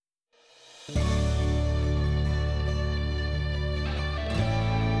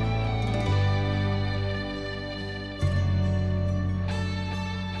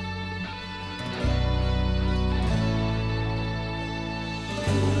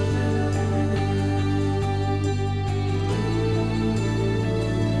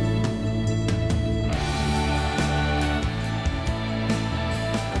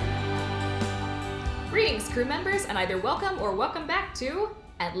crew members, and either welcome or welcome back to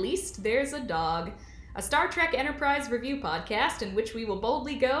At Least There's a Dog, a Star Trek Enterprise review podcast in which we will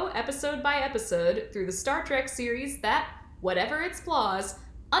boldly go episode by episode through the Star Trek series that, whatever its flaws,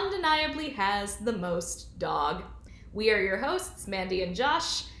 undeniably has the most dog. We are your hosts, Mandy and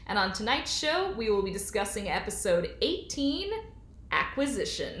Josh, and on tonight's show, we will be discussing episode 18,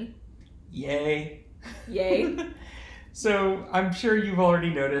 Acquisition. Yay. Yay. So, I'm sure you've already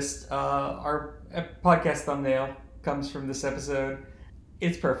noticed our podcast thumbnail comes from this episode.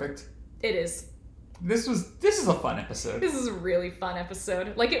 It's perfect. It is. This is a fun episode. This is a really fun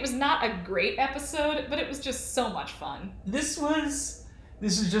episode. Like, it was not a great episode, but it was just so much fun. This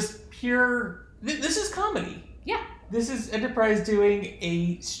is just pure... This is comedy. Yeah. This is Enterprise doing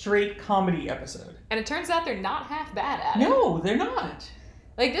a straight comedy episode. And it turns out they're not half bad at it. No, they're not.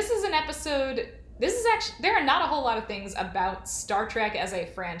 Like, this is an episode... there are not a whole lot of things about Star Trek as a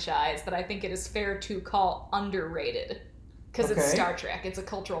franchise that I think it is fair to call underrated. Because it's Star Trek. It's a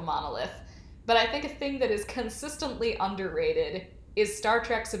cultural monolith. But I think a thing that is consistently underrated is Star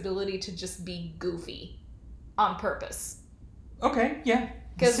Trek's ability to just be goofy. On purpose. Okay, yeah.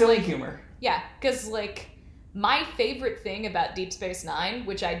 'Cause, silly like, humor. Yeah, because, like, my favorite thing about Deep Space Nine,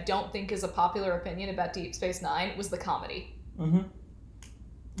 which I don't think is a popular opinion about Deep Space Nine, was the comedy. Mm-hmm.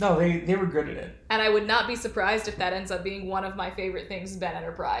 No, they were good at it. And I would not be surprised if that ends up being one of my favorite things about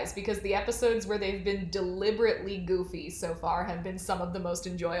Enterprise, because the episodes where they've been deliberately goofy so far have been some of the most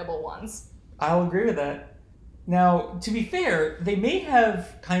enjoyable ones. I'll agree with that. Now, to be fair, they may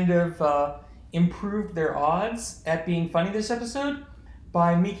have kind of improved their odds at being funny this episode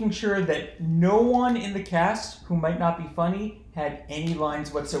by making sure that no one in the cast who might not be funny had any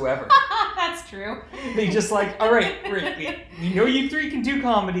lines whatsoever. That's true. They just like, all right, we know you three can do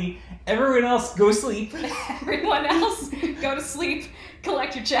comedy. Everyone else, go sleep. Everyone else, go to sleep.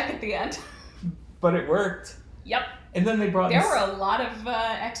 Collect your check at the end. But it worked. Yep. And then they brought... There were a lot of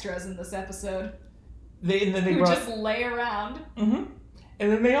extras in this episode. They just lay around. Mm-hmm.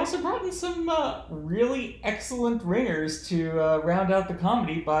 And then they also brought in some really excellent ringers to round out the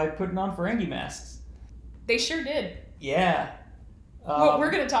comedy by putting on Ferengi masks. They sure did. Yeah. Well, we're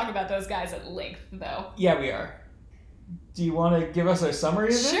going to talk about those guys at length, though. Yeah, we are. Do you want to give us a summary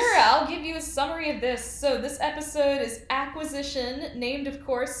of this? Sure, I'll give you a summary of this. So this episode is Acquisition, named, of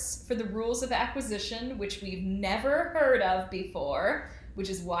course, for the rules of acquisition, which we've never heard of before,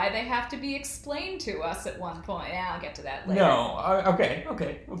 which is why they have to be explained to us at one point. Yeah, I'll get to that later. No, okay.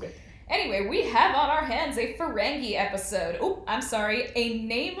 Anyway, we have on our hands a Ferengi episode. Oh, I'm sorry, a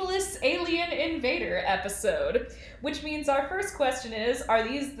nameless alien invader episode. Which means our first question is, are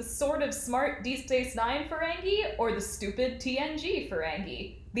these the sort of smart Deep Space Nine Ferengi or the stupid TNG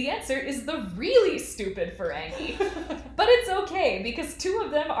Ferengi? The answer is the really stupid Ferengi. But it's okay, because two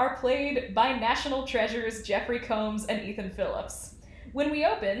of them are played by national treasures Jeffrey Combs and Ethan Phillips. When we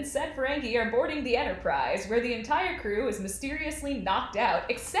open, said Ferengi are boarding the Enterprise, where the entire crew is mysteriously knocked out,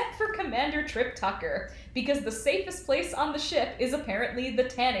 except for Commander Trip Tucker, because the safest place on the ship is apparently the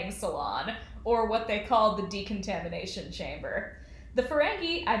tanning salon, or what they call the decontamination chamber. The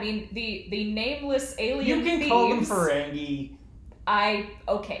Ferengi, the nameless alien thieves... You can call them Ferengi.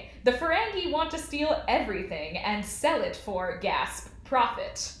 Okay. The Ferengi want to steal everything and sell it for, gasp,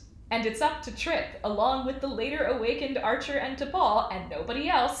 profit. And it's up to Trip, along with the later awakened Archer and T'Pol, and nobody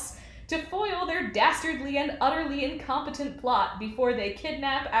else, to foil their dastardly and utterly incompetent plot before they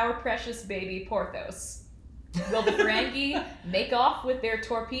kidnap our precious baby Porthos. Will the Ferengi make off with their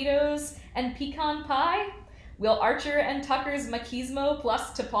torpedoes and pecan pie? Will Archer and Tucker's machismo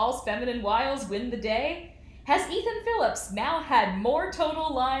plus T'Pol's feminine wiles win the day? Has Ethan Phillips now had more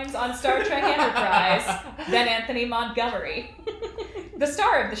total lines on Star Trek Enterprise than Anthony Montgomery? The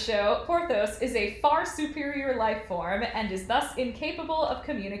star of the show, Porthos, is a far superior life form and is thus incapable of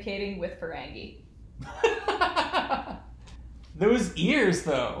communicating with Ferengi. Those ears,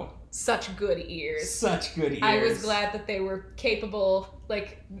 though. Such good ears. Such good ears. I was glad that they were capable,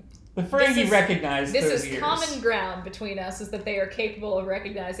 like... The Ferengi recognized those ears. This is common ground between us, is that they are capable of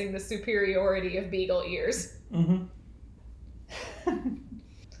recognizing the superiority of beagle ears. Mm-hmm.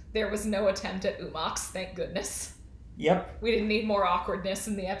 There was no attempt at umox, thank goodness. Yep. We didn't need more awkwardness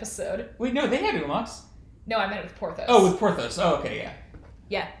in the episode. Wait, no, they had umox. No, I meant with Porthos. Oh, with Porthos. Oh, okay,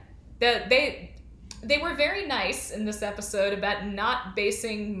 yeah. Yeah. They were very nice in this episode about not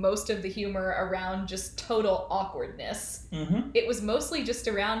basing most of the humor around just total awkwardness. Mm-hmm. It was mostly just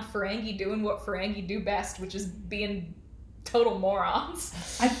around Ferengi doing what Ferengi do best, which is being total morons.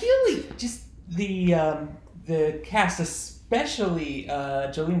 I feel like just the cast, especially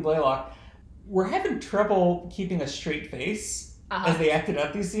Jolene Blalock, were having trouble keeping a straight face Uh-huh. as they acted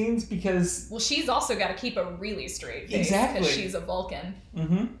out these scenes, because... Well, she's also got to keep a really straight face. Exactly. Because she's a Vulcan.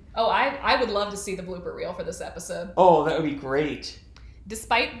 Mm-hmm. Oh, I would love to see the blooper reel for this episode. Oh, that would be great.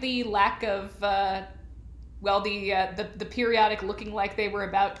 Despite the lack of, the periodic looking like they were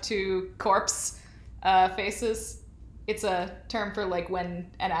about to corpse faces, it's a term for, like,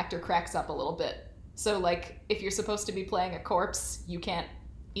 when an actor cracks up a little bit. So, like, if you're supposed to be playing a corpse, you can't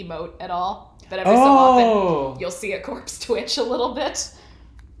emote at all. But every so often, you'll see a corpse twitch a little bit,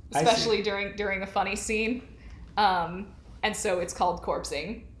 especially during a funny scene. And so it's called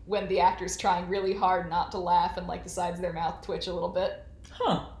corpsing, when the actor's trying really hard not to laugh and, like, the sides of their mouth twitch a little bit.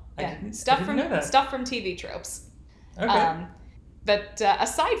 Huh. Yeah, stuff from TV tropes. Okay. But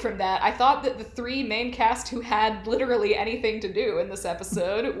aside from that, I thought that the three main cast who had literally anything to do in this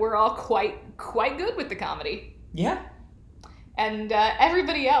episode were all quite good with the comedy. Yeah. And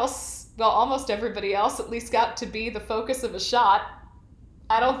everybody else, well, almost everybody else, at least got to be the focus of a shot.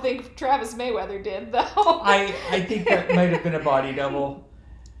 I don't think Travis Mayweather did, though. I think that might have been a body double.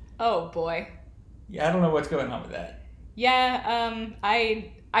 Oh, boy. Yeah, I don't know what's going on with that. Yeah,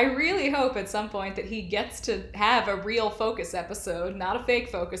 I really hope at some point that he gets to have a real focus episode, not a fake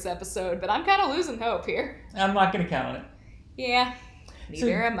focus episode, but I'm kind of losing hope here. I'm not going to count on it. Yeah,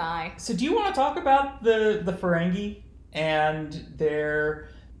 neither am I. So do you want to talk about the Ferengi and their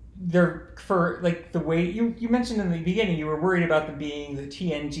for, like, the way you mentioned in the beginning, you were worried about them being the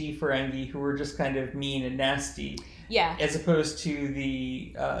TNG Ferengi who were just kind of mean and nasty. Yeah. As opposed to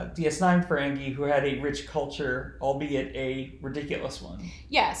the DS9 Ferengi who had a rich culture, albeit a ridiculous one.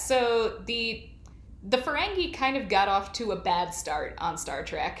 Yeah, so the Ferengi kind of got off to a bad start on Star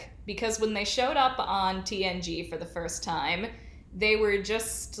Trek, because when they showed up on TNG for the first time, they were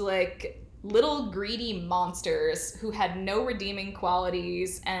just like little greedy monsters who had no redeeming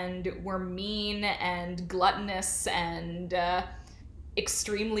qualities and were mean and gluttonous and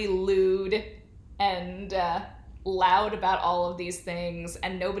extremely lewd and loud about all of these things,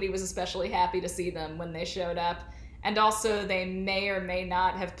 and nobody was especially happy to see them when they showed up. And also, they may or may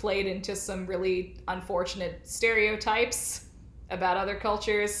not have played into some really unfortunate stereotypes about other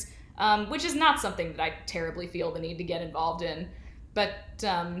cultures, which is not something that I terribly feel the need to get involved in. But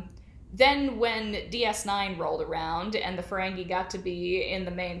then when DS9 rolled around and the Ferengi got to be in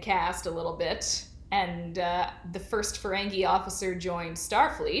the main cast a little bit, and the first Ferengi officer joined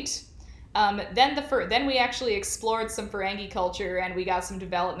Starfleet, then we actually explored some Ferengi culture, and we got some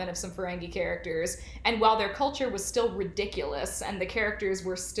development of some Ferengi characters. And while their culture was still ridiculous and the characters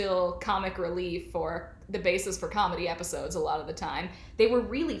were still comic relief or the basis for comedy episodes a lot of the time, they were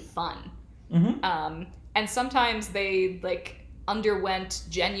really fun. Mm-hmm. And sometimes they underwent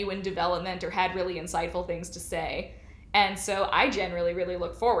genuine development or had really insightful things to say. And so I generally really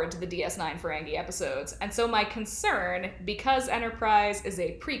look forward to the DS9 Ferengi episodes. And so my concern, because Enterprise is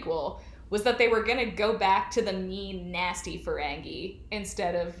a prequel, was that they were going to go back to the mean, nasty Ferengi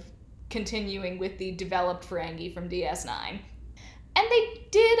instead of continuing with the developed Ferengi from DS9. And they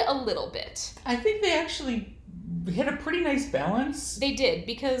did a little bit. I think they actually hit a pretty nice balance. They did,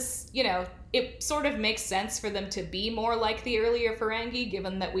 because, it sort of makes sense for them to be more like the earlier Ferengi,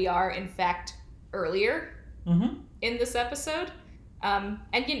 given that we are, in fact, earlier in this episode. And,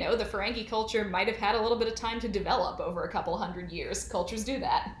 the Ferengi culture might have had a little bit of time to develop over a couple hundred years. Cultures do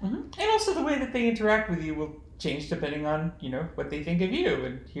that. Mm-hmm. And also the way that they interact with you will change depending on, what they think of you.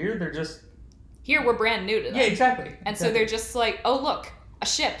 And here they're just... Here we're brand new to them. Yeah, exactly. And so they're just like, oh, look, a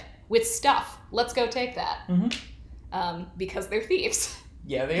ship with stuff. Let's go take that. Mm-hmm. Because they're thieves.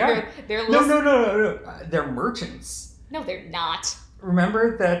 Yeah, they are. They're No. They're merchants. No, they're not.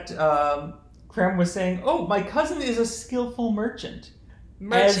 Remember that Krem was saying, oh, my cousin is a skillful merchant.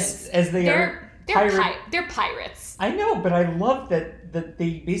 Merchants. As they are they're pirates. I know, but I love that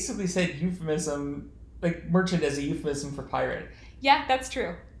they basically said euphemism, like merchant as a euphemism for pirate. Yeah, that's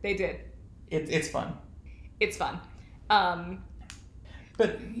true. They did. It's fun. It's fun.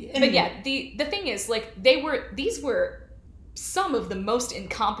 But yeah, the thing is, these were some of the most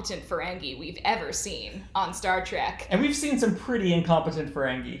incompetent Ferengi we've ever seen on Star Trek. And we've seen some pretty incompetent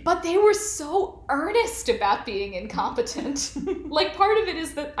Ferengi. But they were so earnest about being incompetent. Part of it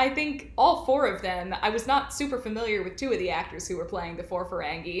is that I think all four of them, I was not super familiar with two of the actors who were playing the four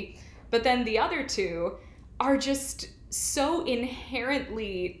Ferengi, but then the other two are just so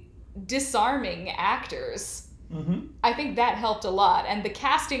inherently disarming actors. Mm-hmm. I think that helped a lot, and the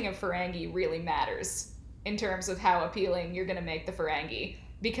casting of Ferengi really matters in terms of how appealing you're going to make the Ferengi,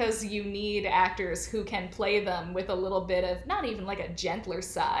 because you need actors who can play them with a little bit of, not even a gentler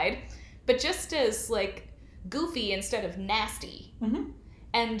side, but just as goofy instead of nasty. Mm-hmm.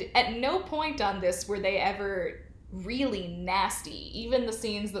 And at no point on this were they ever really nasty. Even the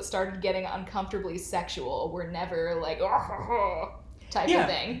scenes that started getting uncomfortably sexual were never like, type of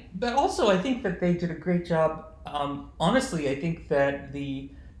thing. But also, I think that they did a great job. Honestly, I think that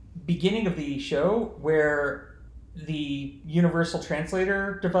the beginning of the show, where the universal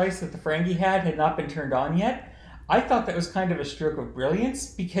translator device that the Ferengi had not been turned on yet, I thought that was kind of a stroke of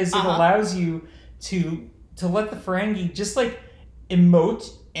brilliance, because it allows you to let the Ferengi just like emote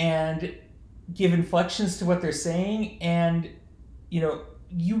and give inflections to what they're saying, and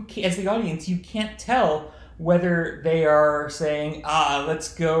you as the audience, you can't tell whether they are saying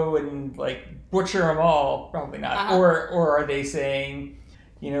let's go and like butcher them all, probably not, or are they saying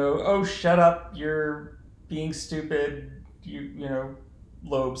oh, shut up, you're being stupid,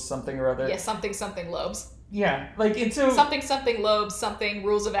 lobes, something or other. Yeah, something lobes. Yeah, like, and so something lobes, something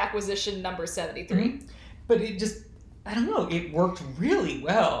rules of acquisition number 73. Mm-hmm. But it just, I don't know, it worked really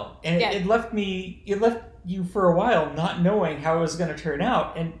well, and it left you for a while not knowing how it was going to turn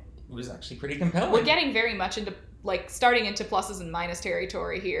out, and it was actually pretty compelling. We're getting very much into starting into pluses and minus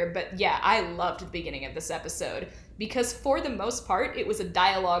territory here, but yeah, I loved the beginning of this episode, because for the most part it was a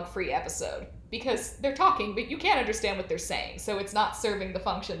dialogue-free episode, because they're talking but you can't understand what they're saying, so it's not serving the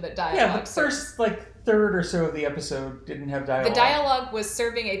function that dialogue serves. First third or so of the episode didn't have dialogue. The dialogue was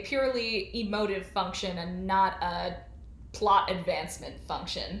serving a purely emotive function and not a plot advancement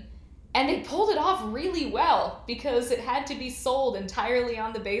function. And they pulled it off really well, because it had to be sold entirely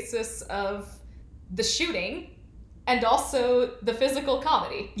on the basis of the shooting and also the physical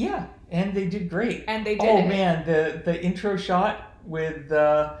comedy. Yeah, and they did great. And they did. Oh man, the intro shot with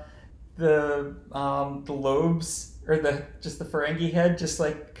the lobes, or the Ferengi head just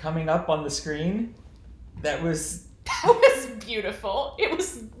like coming up on the screen. That was beautiful. It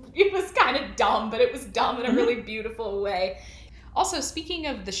was kind of dumb, but it was dumb in a really beautiful way. Also, speaking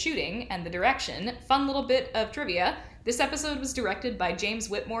of the shooting and the direction, fun little bit of trivia. This episode was directed by James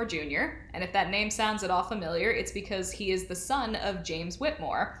Whitmore Jr., and if that name sounds at all familiar, it's because he is the son of James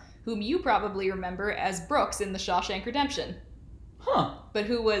Whitmore, whom you probably remember as Brooks in The Shawshank Redemption. Huh. But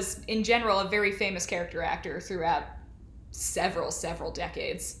who was, in general, a very famous character actor throughout several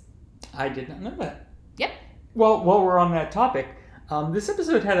decades. I did not know that. Yep. Well, while we're on that topic, this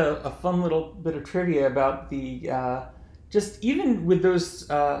episode had a fun little bit of trivia about the... just even with those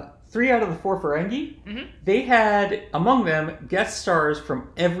 3 out of the 4 Ferengi, they had, among them, guest stars from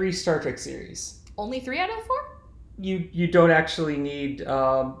every Star Trek series. Only 3 out of the 4? You don't actually need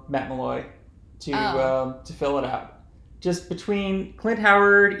Matt Malloy to fill it out. Just between Clint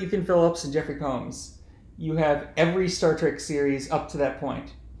Howard, Ethan Phillips, and Jeffrey Combs, you have every Star Trek series up to that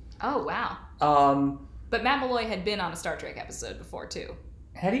point. Oh, wow. But Matt Malloy had been on a Star Trek episode before, too.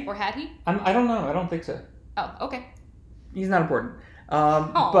 Had he? Or had he? I don't know. I don't think so. Oh, okay. He's not important.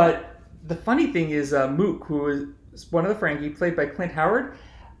 But the funny thing is, Mook, who is one of the Ferengi, played by Clint Howard,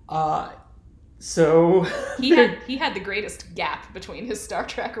 so... he had the greatest gap between his Star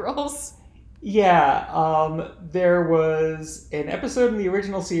Trek roles. Yeah, there was an episode in the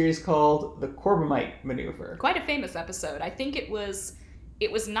original series called The Corbomite Maneuver. Quite a famous episode. I think it was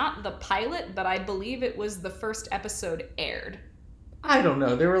not the pilot, but I believe it was the first episode aired. I don't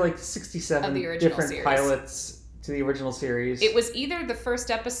know. There were like 67 different series. Pilots to the original series. It was either the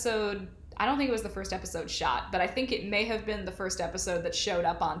first episode... I don't think it was the first episode shot, but I think it may have been the first episode that showed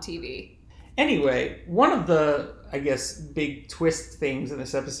up on TV. Anyway, one of the, I guess, big twist things in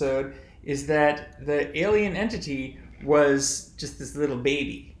this episode is that the alien entity was just this little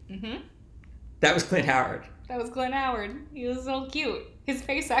baby. Mm-hmm. That was Clint Howard. That was Clint Howard. He was so cute. His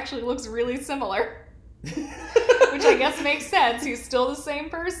face actually looks really similar. Which I guess makes sense. He's still the same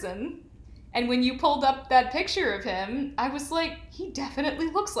person. And when you pulled up that picture of him, I was like, he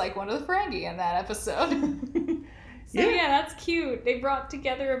definitely looks like one of the Ferengi in that episode. So yeah, that's cute. They brought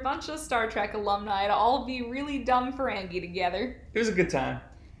together a bunch of Star Trek alumni to all be really dumb Ferengi together. It was a good time.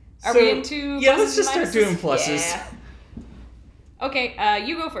 Are we into pluses? Yeah, let's just start doing pluses. Yeah. Okay,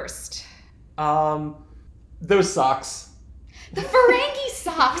 you go first. Those socks. The Ferengi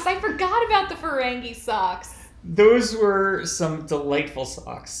socks! I forgot about the Ferengi socks. Those were some delightful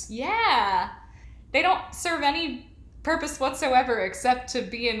socks. Yeah. They don't serve any purpose whatsoever except to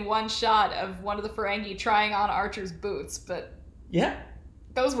be in one shot of one of the Ferengi trying on Archer's boots, but... Yeah.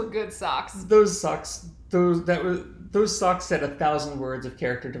 Those were good socks. Those socks said 1,000 words of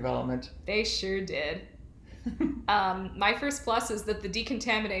character development. They sure did. My first plus is that the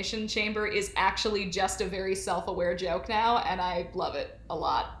decontamination chamber is actually just a very self-aware joke now, and I love it a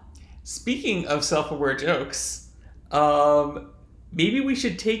lot. Speaking of self-aware jokes, maybe we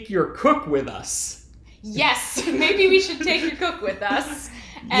should take your cook with us. Yes, maybe we should take your cook with us.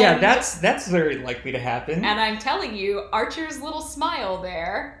 Yeah, that's very likely to happen. And I'm telling you, Archer's little smile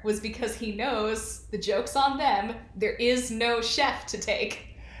there was because he knows the joke's on them. There is no chef to take.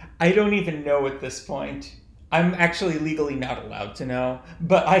 I don't even know at this point. I'm actually legally not allowed to know,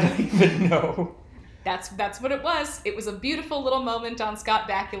 but I don't even know. That's what it was. It was a beautiful little moment on Scott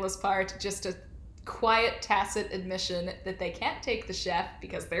Bakula's part, just a quiet, tacit admission that they can't take the chef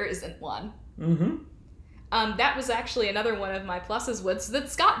because there isn't one. Mm-hmm. That was actually another one of my pluses, was that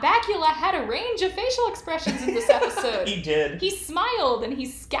Scott Bakula had a range of facial expressions in this episode. He did. He smiled and he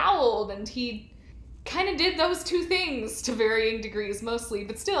scowled and he kind of did those two things to varying degrees mostly,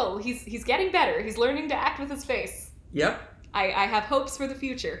 but still, he's getting better. He's learning to act with his face. Yep. I have hopes for the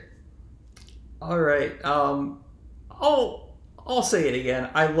future. All right. I'll say it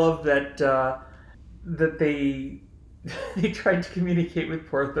again. I love that that they tried to communicate with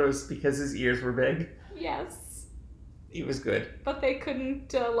Porthos because his ears were big. Yes. It was good. But they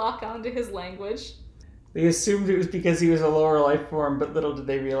couldn't lock onto his language. They assumed it was because he was a lower life form, but little did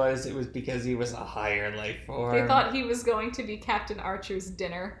they realize it was because he was a higher life form. They thought he was going to be Captain Archer's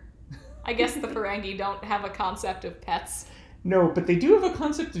dinner. I guess the Ferengi don't have a concept of pets. No, but they do have a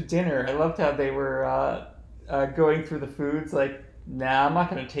concept of dinner. I loved how they were going through the foods like, nah, I'm not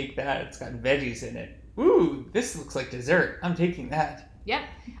going to take that. It's got veggies in it. Ooh, this looks like dessert. I'm taking that. Yep.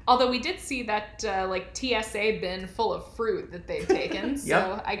 Although we did see that TSA bin full of fruit that they've taken. So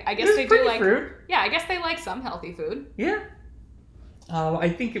Yep. I guess they do like fruit. Yeah, I guess they like some healthy food. Yeah. I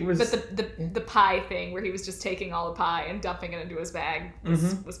think it was. But the pie thing where he was just taking all the pie and dumping it into his bag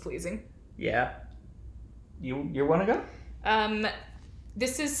was pleasing. Yeah. You want to go?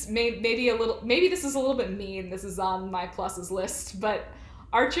 This is maybe this is a little bit mean. This is on my pluses list, but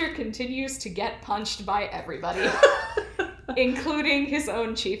Archer continues to get punched by everybody. Including his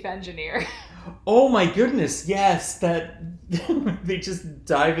own chief engineer. Oh my goodness, yes, that they just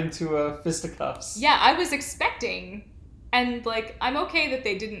dive into a fisticuffs. Yeah, I was expecting, and I'm okay that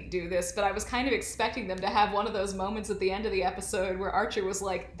they didn't do this, but I was kind of expecting them to have one of those moments at the end of the episode where Archer was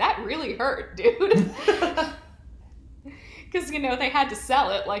like, that really hurt, dude. Because, they had to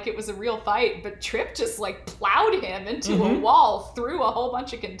sell it like it was a real fight, but Trip just plowed him into a wall through a whole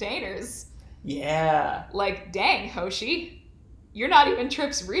bunch of containers. Yeah. Dang, Hoshi. You're not even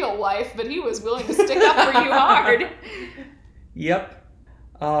Trip's real wife, but he was willing to stick up for you hard. Yep.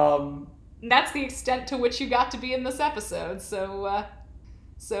 And that's the extent to which you got to be in this episode, so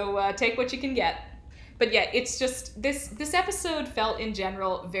take what you can get. But yeah, it's just, this episode felt in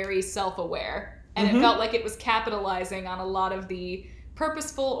general very self-aware, and it felt like it was capitalizing on a lot of the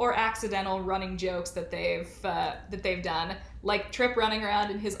purposeful or accidental running jokes that they've done, like Trip running around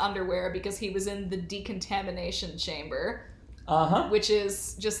in his underwear because he was in the decontamination chamber. Which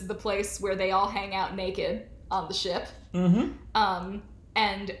is just the place where they all hang out naked on the ship.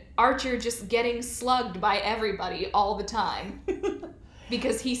 And Archer just getting slugged by everybody all the time.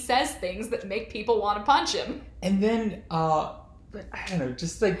 Because he says things that make people want to punch him. And then, I don't know,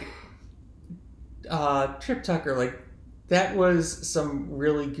 just Trip Tucker, that was some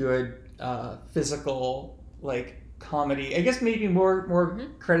really good physical, comedy. I guess maybe more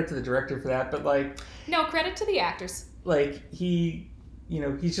credit to the director for that, but No, credit to the actors. He,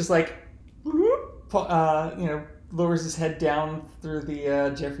 he's just lowers his head down through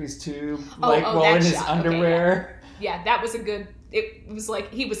the Jeffries tube, while in his underwear. Okay, yeah, that was a good. It was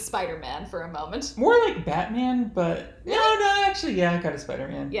like he was Spider-Man for a moment. More like Batman, but really? No, actually, yeah, kind of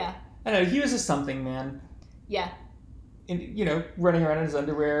Spider-Man. Yeah. I don't know. He was a something man. Yeah. And running around in his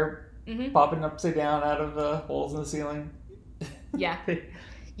underwear, popping upside down out of the holes in the ceiling. Yeah.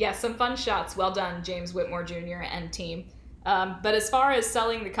 Yeah, some fun shots. Well done, James Whitmore Jr. and team. But as far as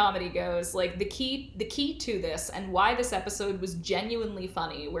selling the comedy goes, the key to this and why this episode was genuinely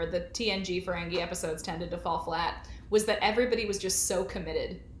funny, where the TNG Ferengi episodes tended to fall flat, was that everybody was just so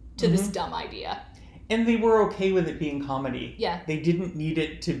committed to this dumb idea. And they were okay with it being comedy. Yeah. They didn't need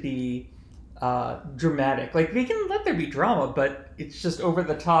it to be dramatic. They can let there be drama, but it's just over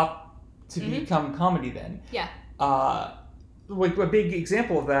the top to become comedy then. Yeah. A big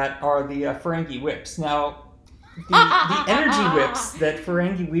example of that are the Ferengi whips. Now, the energy whips that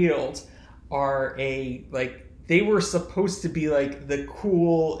Ferengi wield are they were supposed to be the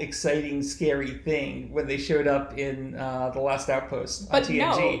cool, exciting, scary thing when they showed up in The Last Outpost on TNG.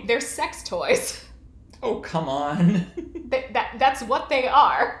 No, they're sex toys. Oh, come on. That's what they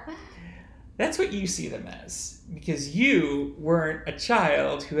are. That's what you see them as. Because you weren't a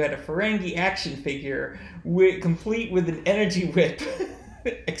child who had a Ferengi action figure complete with an energy whip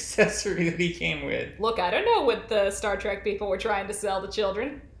accessory that he came with. Look, I don't know what the Star Trek people were trying to sell to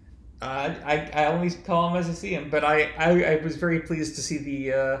children. I only call him as I see him, but I was very pleased to see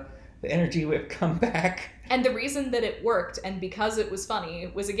the energy whip come back. And the reason that it worked, and because it was funny,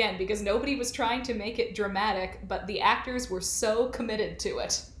 was again because nobody was trying to make it dramatic, but the actors were so committed to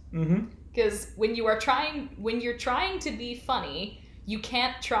it. Mm-hmm. Because when you're trying to be funny, you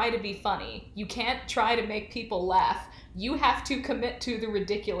can't try to be funny. You can't try to make people laugh. You have to commit to the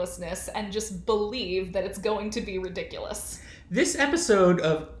ridiculousness and just believe that it's going to be ridiculous. This episode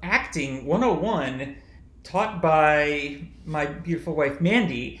of Acting 101, taught by my beautiful wife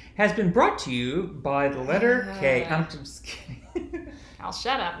Mandy, has been brought to you by the letter K. I'm just kidding. I'll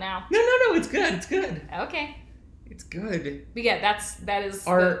shut up now. No, it's good. It's good. Okay. It's good. But yeah, that's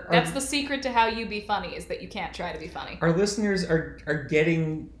the secret to how you be funny, is that you can't try to be funny. Our listeners are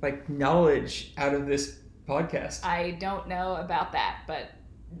getting like knowledge out of this podcast. I don't know about that, but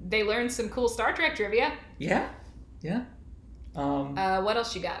they learned some cool Star Trek trivia. Yeah. What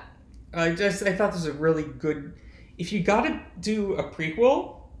else you got? I thought this was a really good. If you got to do a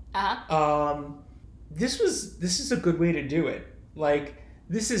prequel, this is a good way to do it. Like,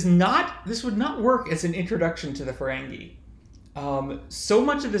 this would not work as an introduction to the Ferengi. So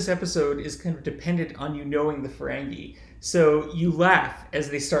much of this episode is kind of dependent on you knowing the Ferengi. So you laugh as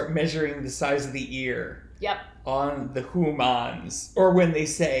they start measuring the size of the ear. Yep. On the humans, or when they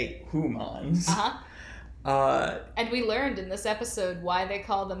say humans. And we learned in this episode why they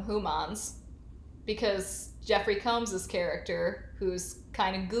call them humans, because Jeffrey Combs' character, who's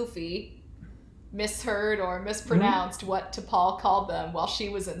kind of goofy, misheard or mispronounced what T'Pol called them while she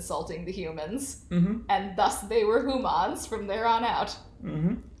was insulting the humans, and thus they were humans from there on out.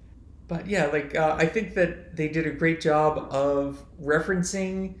 But yeah, I think that they did a great job of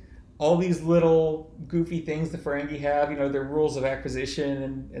referencing all these little goofy things the Ferengi have, their rules of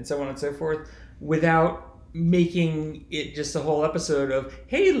acquisition and so on and so forth, without making it just a whole episode of,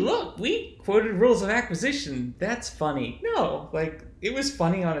 hey, look, we quoted rules of acquisition. That's funny. No, it was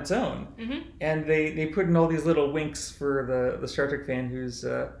funny on its own. And they put in all these little winks for the Star Trek fan who's,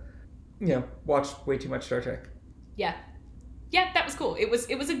 watched way too much Star Trek. Yeah. Yeah, that was cool. It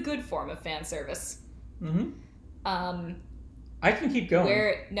was a good form of fan service. I can keep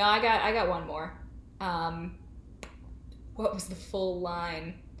going. I got one more. What was the full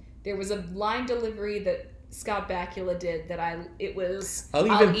line? There was a line delivery that Scott Bakula did that I'll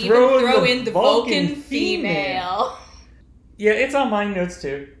even throw in the Vulcan female. Yeah, it's on my notes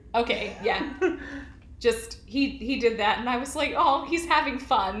too. Okay, yeah. Just he did that and I was like, oh, he's having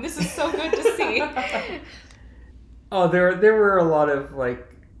fun. This is so good to see. Oh, there were a lot of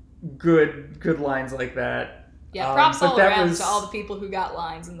good lines like that. Yeah, props all around to all the people who got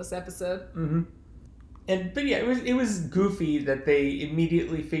lines in this episode. But yeah, it was goofy that they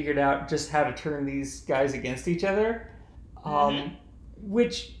immediately figured out just how to turn these guys against each other.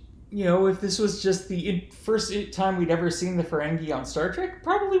 Which, if this was just the first time we'd ever seen the Ferengi on Star Trek,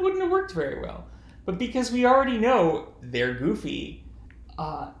 probably wouldn't have worked very well. But because we already know they're goofy,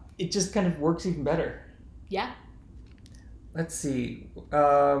 it just kind of works even better. Yeah. Let's see.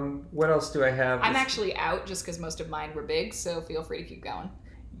 What else do I have? I'm actually out just because most of mine were big, so feel free to keep going.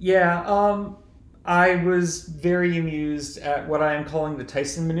 Yeah. I was very amused at what I am calling the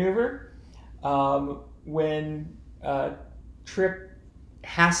Tyson maneuver. When Trip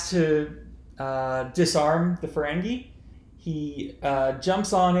has to disarm the Ferengi, he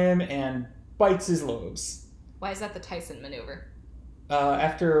jumps on him and bites his lobes. Why is that the Tyson maneuver?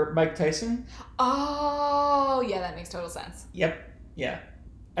 After Mike Tyson. Oh, yeah, that makes total sense. Yep. Yeah.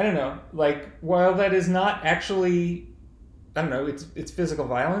 I don't know. While that is not actually, I don't know, it's physical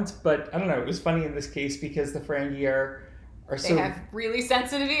violence, but I don't know, it was funny in this case because the Ferengi are They have really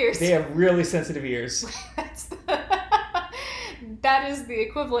sensitive ears. They have really sensitive ears. That is the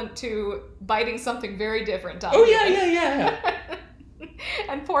equivalent to biting something very different. Oh, yeah.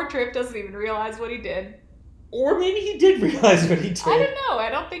 And poor Trip doesn't even realize what he did. Or maybe he did realize what he did. I don't know. I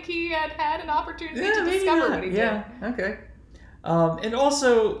don't think he had an opportunity to discover what he did. Yeah, okay. And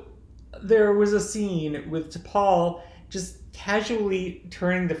also, there was a scene with T'Pol just casually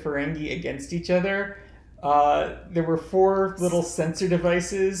turning the Ferengi against each other. There were 4 little sensor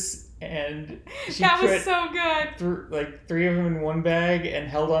devices, and she was so good. 3 of them in one bag and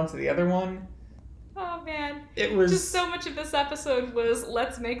held onto the other one. Oh man. It was just so much of this episode was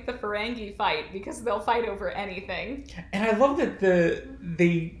let's make the Ferengi fight because they'll fight over anything. And I love that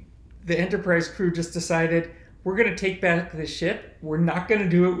the Enterprise crew just decided we're going to take back the ship. We're not going to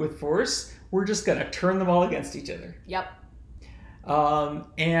do it with force. We're just going to turn them all against each other. Yep.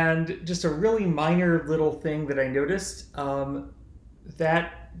 And just a really minor little thing that I noticed,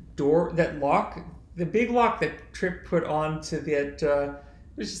 that lock, the big lock that Trip put onto that,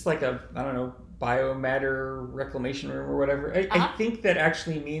 it was just like a, I don't know, biomatter reclamation room or whatever. I think that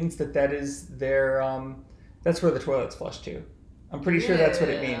actually means that is their, that's where the toilet's flushed to. I'm pretty sure that's what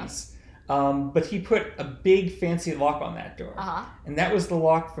it means. But he put a big fancy lock on that door. And that was the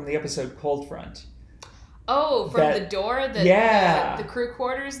lock from the episode Cold Front. Oh, from the door? The crew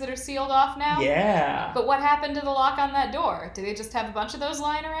quarters that are sealed off now? Yeah. But what happened to the lock on that door? Do they just have a bunch of those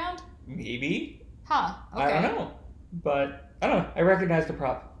lying around? Maybe. Huh. Okay. I don't know. But, I don't know. I recognize the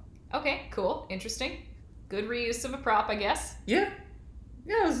prop. Okay, cool. Interesting. Good reuse of a prop, I guess. Yeah.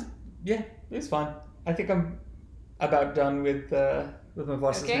 It was fun. I think I'm about done with my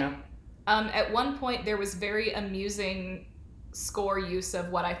pluses now. At one point, there was very amusing score use of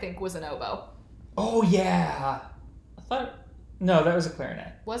what I think was an oboe. Oh, yeah. No, that was a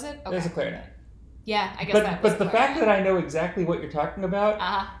clarinet. Was it? Okay. That was a clarinet. Yeah, I guess that was But the fact that I know exactly what you're talking about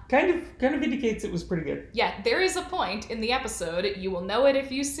kind of indicates it was pretty good. Yeah, there is a point in the episode, you will know it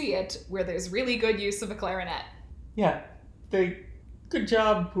if you see it, where there's really good use of a clarinet. Yeah. Good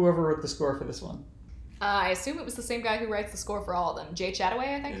job, whoever wrote the score for this one. I assume it was the same guy who writes the score for all of them. Jay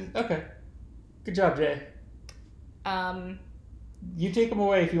Chataway, I think? Okay. Good job, Jay. You take them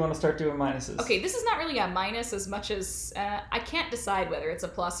away if you want to start doing minuses. Okay, this is not really a minus as much as... I can't decide whether it's a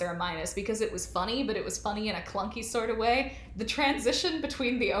plus or a minus because it was funny, but it was funny in a clunky sort of way. The transition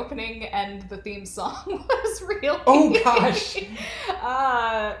between the opening and the theme song was really... Oh, gosh!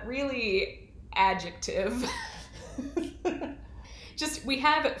 really adjective. Just, we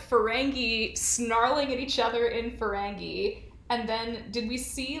have Ferengi snarling at each other in Ferengi, and then, did we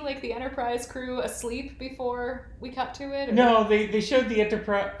see, like, the Enterprise crew asleep before we cut to it? Or? No, they showed the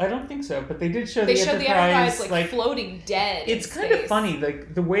Enterprise... I don't think so, but they did show the Enterprise... They showed the Enterprise, like, floating dead It's in kind space. of funny,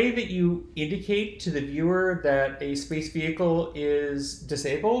 like, the way that you indicate to the viewer that a space vehicle is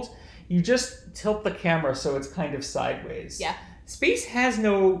disabled, you just tilt the camera so it's kind of sideways. Yeah. Space has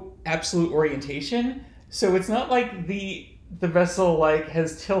no absolute orientation, so it's not like the vessel, like,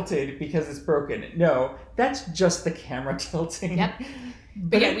 has tilted because it's broken. No, that's just the camera tilting. Yep.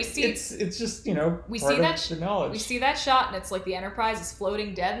 But yeah, we see... It's just, you know, we part see that of the knowledge. We see that shot, and it's like the Enterprise is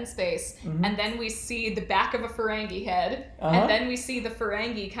floating dead in space, and then we see the back of a Ferengi head, and then we see the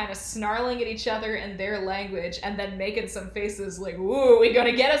Ferengi kind of snarling at each other in their language, and then making some faces like, "Ooh, we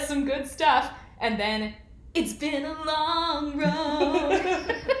gonna get us some good stuff," and then... It's been a long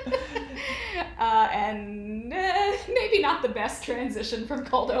road. And maybe not the best transition from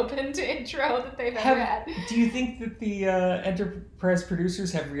cold open to intro that they've ever had. Do you think that the Enterprise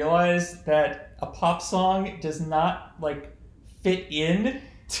producers have realized that a pop song does not, like, fit in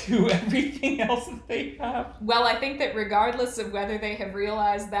to everything else that they have? Well, I think that regardless of whether they have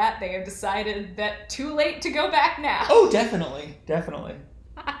realized that, they have decided that too late to go back now. Oh, definitely. Definitely.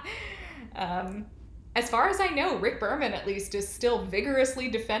 As far as I know, Rick Berman, at least, is still vigorously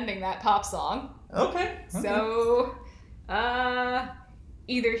defending that pop song. Okay. So,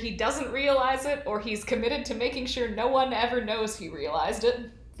 either he doesn't realize it, or he's committed to making sure no one ever knows he realized it.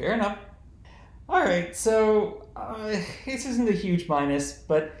 Fair enough. Alright, so, this isn't a huge minus,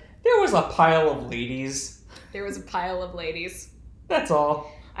 but there was a pile of ladies. There was a pile of ladies. That's all.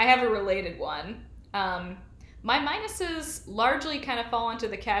 I have a related one. My minuses largely kind of fall into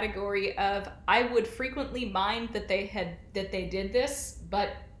the category of I would frequently mind that they did this, but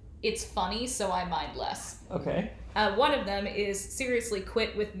it's funny, so I mind less. Okay. One of them is seriously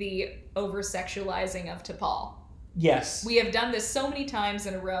quit with the over-sexualizing of T'Pol. Yes. We have done this so many times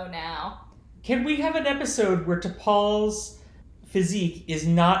in a row now. Can we have an episode where T'Pol's physique is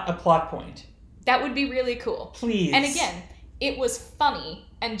not a plot point? That would be really cool. Please. And again, it was funny,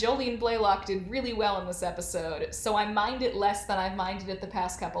 and Jolene Blaylock did really well in this episode, so I mind it less than I've minded it the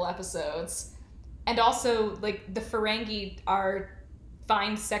past couple episodes. And also, like, the Ferengi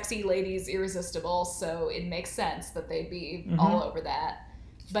find sexy ladies irresistible, so it makes sense that they'd be all over that.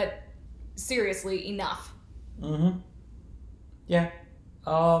 But seriously, enough. Yeah.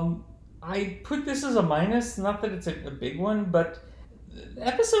 I put this as a minus, not that it's a big one, but the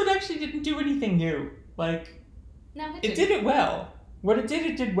episode actually didn't do anything new. Like, No, it did it well. What it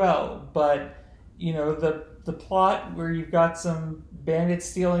did well. But, you know, the plot where you've got some bandits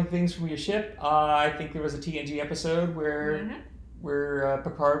stealing things from your ship, I think there was a TNG episode where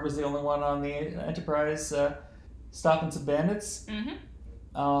Picard was the only one on the Enterprise stopping some bandits.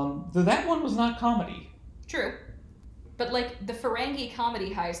 Though that one was not comedy. True. But, like, the Ferengi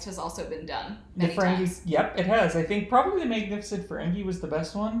comedy heist has also been done many times. Yep, it has. I think probably the Magnificent Ferengi was the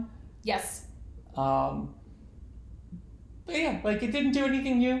best one. Yes. But yeah, like, it didn't do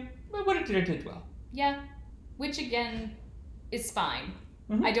anything new, but what it did well. Yeah. Which, again, is fine.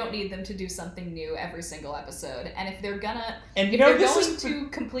 Mhm. I don't need them to do something new every single episode. And if they're gonna, And if you know, they're this going is to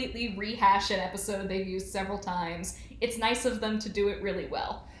completely rehash an episode they've used several times, it's nice of them to do it really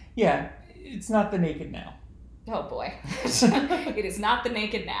well. yeah, it's not the Naked Now. Oh boy. It is not the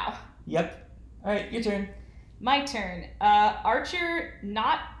Naked Now. Yep. All right, your turn. My turn. Archer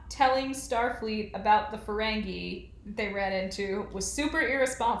not telling Starfleet about the Ferengi they ran into was super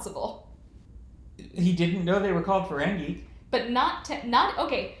irresponsible. He didn't know they were called Ferengi. But not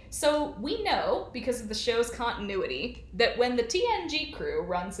okay. So we know, because of the show's continuity, that when the TNG crew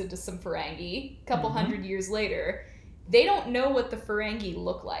runs into some Ferengi a couple Mhm. hundred years later, they don't know what the Ferengi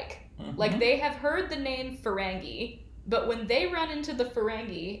look like. Mhm. Like, they have heard the name Ferengi, but when they run into the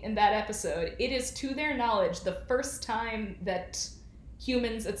Ferengi in that episode, it is, to their knowledge, the first time that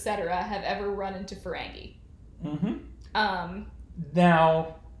humans, etc., have ever run into Ferengi. Mm-hmm.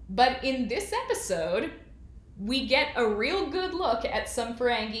 Now, But in this episode, we get a real good look at some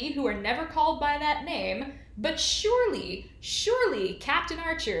Ferengi who are never called by that name, but surely Captain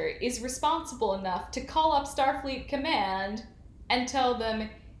Archer is responsible enough to call up Starfleet Command and tell them,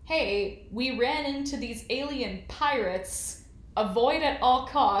 hey, we ran into these alien pirates, avoid at all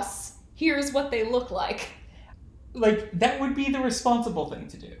costs, here's what they look like. like, that would be the responsible thing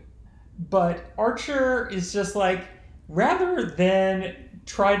to do. But Archer is just like, rather than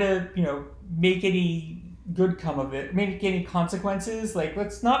try to, make any good come of it, make any consequences, like,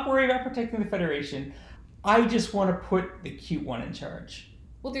 let's not worry about protecting the Federation. I just want to put the cute one in charge.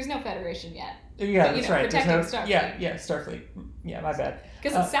 Well, there's no Federation yet. Yeah, But, that's right. protecting There's Starfleet. Yeah, Starfleet. Yeah, my bad.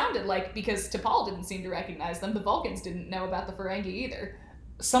 Because it sounded like, because T'Pol didn't seem to recognize them, the Vulcans didn't know about the Ferengi either.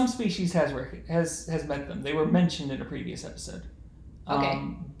 Some species has met them. They were mentioned in a previous episode. Okay.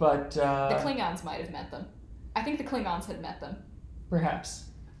 But The Klingons might have met them. I think the Klingons had met them. perhaps.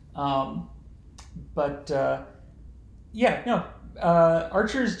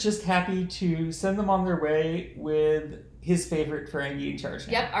 Archer's just happy to send them on their way with his favorite Ferengi in charge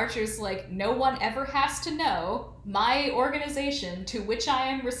now. Yep, Archer's like, no one ever has to know my organization to which I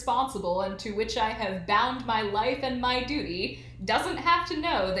am responsible and to which I have bound my life and my duty doesn't have to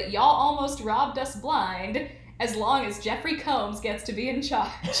know that y'all almost robbed us blind as long as Jeffrey Combs gets to be in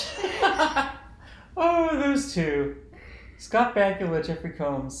charge. Oh, those two. Scott Bakula, Jeffrey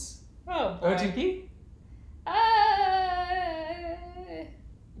Combs. Oh boy. OTP?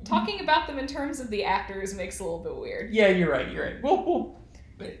 Talking about them in terms of the actors makes it a little bit weird. Yeah, you're right.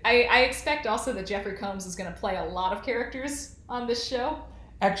 I expect also that Jeffrey Combs is going to play a lot of characters on this show.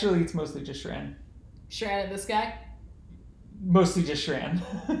 Actually, it's mostly just Shran. Shran and this guy. Mostly just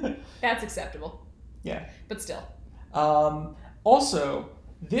Shran. That's acceptable. Yeah. But still. Also,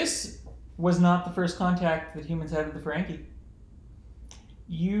 this was not the first contact that humans had with the Ferengi.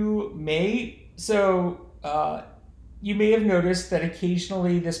 You may have noticed that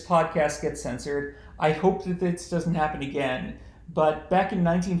occasionally this podcast gets censored. I hope that this doesn't happen again. But back in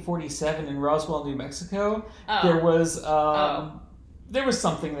 1947 in Roswell, New Mexico, there was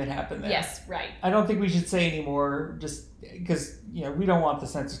something that happened there. Yes, right. I don't think we should say anymore, just because we don't want the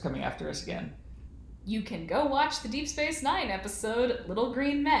censors coming after us again. You can go watch the Deep Space Nine episode, Little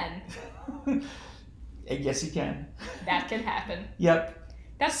Green Men. Yes, you can. That can happen. Yep.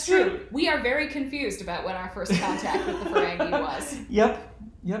 That's true. We are very confused about when our first contact with the Ferengi was.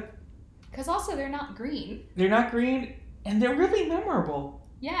 Yep. Because also they're not green. They're not green, and they're really memorable.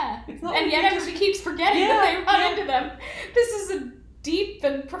 Yeah. It's not And like yet they everybody keeps forgetting that they run yeah. into them. This is a deep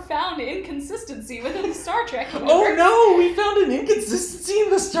and profound inconsistency within the Star Trek universe. Oh no, we found an inconsistency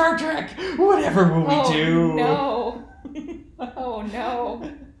in the Star Trek. Whatever will we do? No. Oh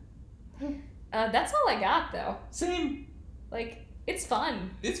no. That's all I got though. Same. Like, it's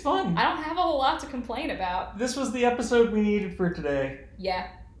fun. It's fun. I don't have a whole lot to complain about. This was the episode we needed for today. Yeah.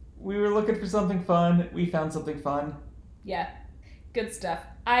 We were looking for something fun. We found something fun. Yeah. Good stuff.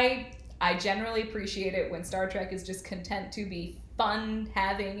 I generally appreciate it when Star Trek is just content to be fun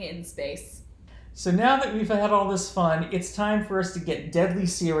having in space. So now that we've had all this fun, it's time for us to get deadly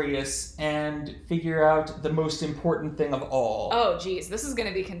serious and figure out the most important thing of all. Oh, geez. This is going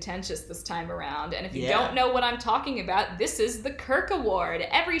to be contentious this time around. And if you Yeah. don't know what I'm talking about, this is the Kirk Award.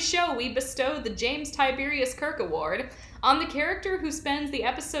 Every show we bestow the James Tiberius Kirk Award on the character who spends the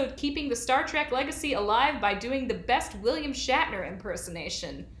episode keeping the Star Trek legacy alive by doing the best William Shatner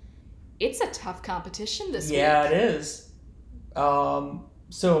impersonation. It's a tough competition this week. Yeah, it is.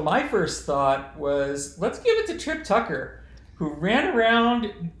 So my first thought was, let's give it to Trip Tucker, who ran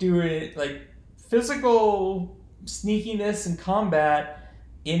around doing like physical sneakiness and combat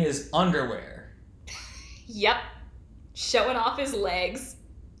in his underwear. Yep. Showing off his legs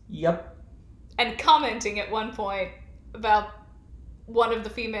Yep. and commenting at one point about one of the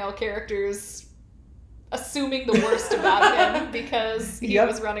female characters assuming the worst about him because he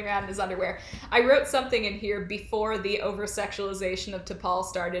was running around in his underwear. I wrote something in here before the over-sexualization of T'Pol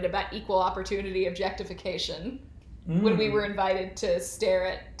started about equal opportunity objectification when we were invited to stare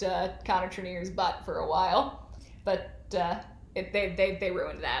at Connor Trinneer's butt for a while. But they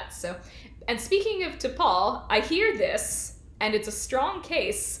ruined that. So, and speaking of T'Pol, I hear this, and it's a strong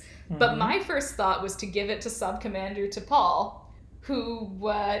case, but my first thought was to give it to Sub-Commander T'Pol, who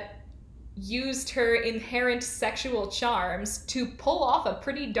used her inherent sexual charms to pull off a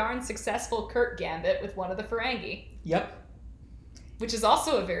pretty darn successful Kirk gambit with one of the Ferengi. Yep. Which is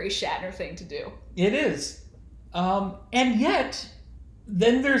also a very Shatner thing to do. It is. And yet,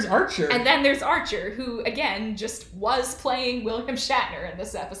 then there's Archer. And then there's Archer, who, again, just was playing William Shatner in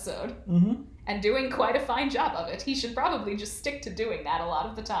this episode. Mm-hmm. And doing quite a fine job of it. He should probably just stick to doing that a lot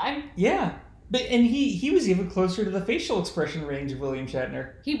of the time. Yeah. And he was even closer to the facial expression range of William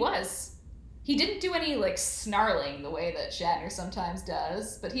Shatner. He was. He didn't do any, snarling the way that Shatner sometimes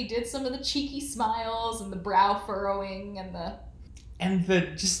does, but he did some of the cheeky smiles and the brow furrowing and the... And the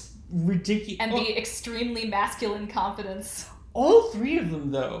just ridiculous... And the extremely masculine confidence. All three of them,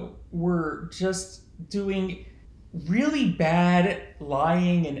 though, were just doing really bad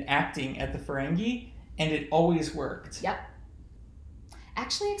lying and acting at the Ferengi, and it always worked. Yep.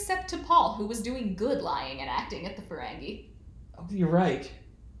 Actually, except T'Pol, who was doing good lying and acting at the Ferengi. Oh, you're right.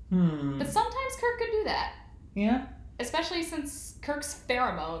 But sometimes Kirk could do that. Yeah? Especially since Kirk's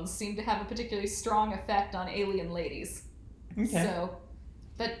pheromones seem to have a particularly strong effect on alien ladies. Okay. So,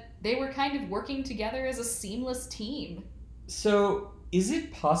 but they were kind of working together as a seamless team. So, is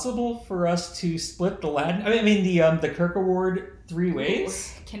it possible for us to split the the Kirk Award 3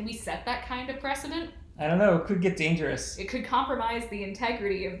 ways? Ooh, can we set that kind of precedent? I don't know. It could get dangerous. It could compromise the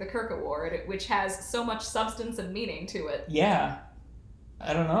integrity of the Kirk Award, which has so much substance and meaning to it. Yeah.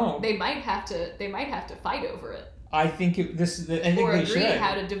 I don't know. They might have to fight over it. I think or they agree should.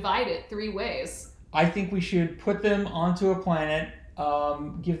 how to divide it 3 ways. I think we should put them onto a planet,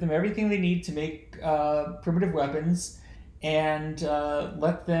 give them everything they need to make primitive weapons, and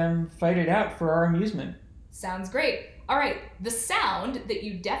let them fight it out for our amusement. Sounds great. All right, the sound that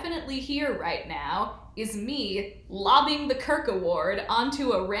you definitely hear right now is me lobbing the Kirk Award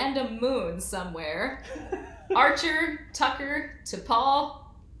onto a random moon somewhere. Archer, Tucker, T'Pol,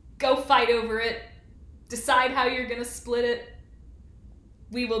 go fight over it. Decide how you're gonna split it.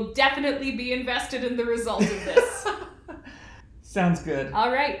 We will definitely be invested in the result of this. Sounds good.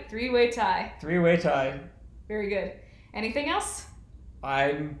 All right, 3-way tie. 3-way tie. Very good. Anything else?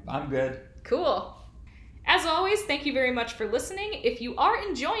 I'm good. Cool. As always, thank you very much for listening. If you are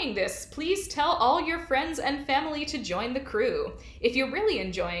enjoying this, please tell all your friends and family to join the crew. If you're really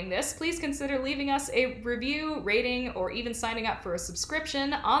enjoying this, please consider leaving us a review, rating, or even signing up for a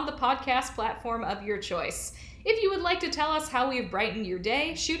subscription on the podcast platform of your choice. If you would like to tell us how we've brightened your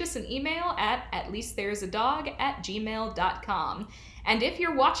day, shoot us an email at atleastthere'sadog@gmail.com. And if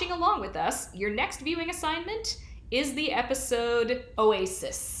you're watching along with us, your next viewing assignment is the episode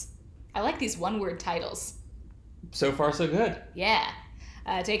Oasis. I like these one-word titles. So far, so good. Yeah.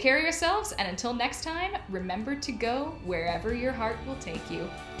 Take care of yourselves, and until next time, remember to go wherever your heart will take you.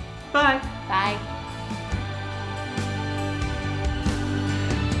 Bye. Bye.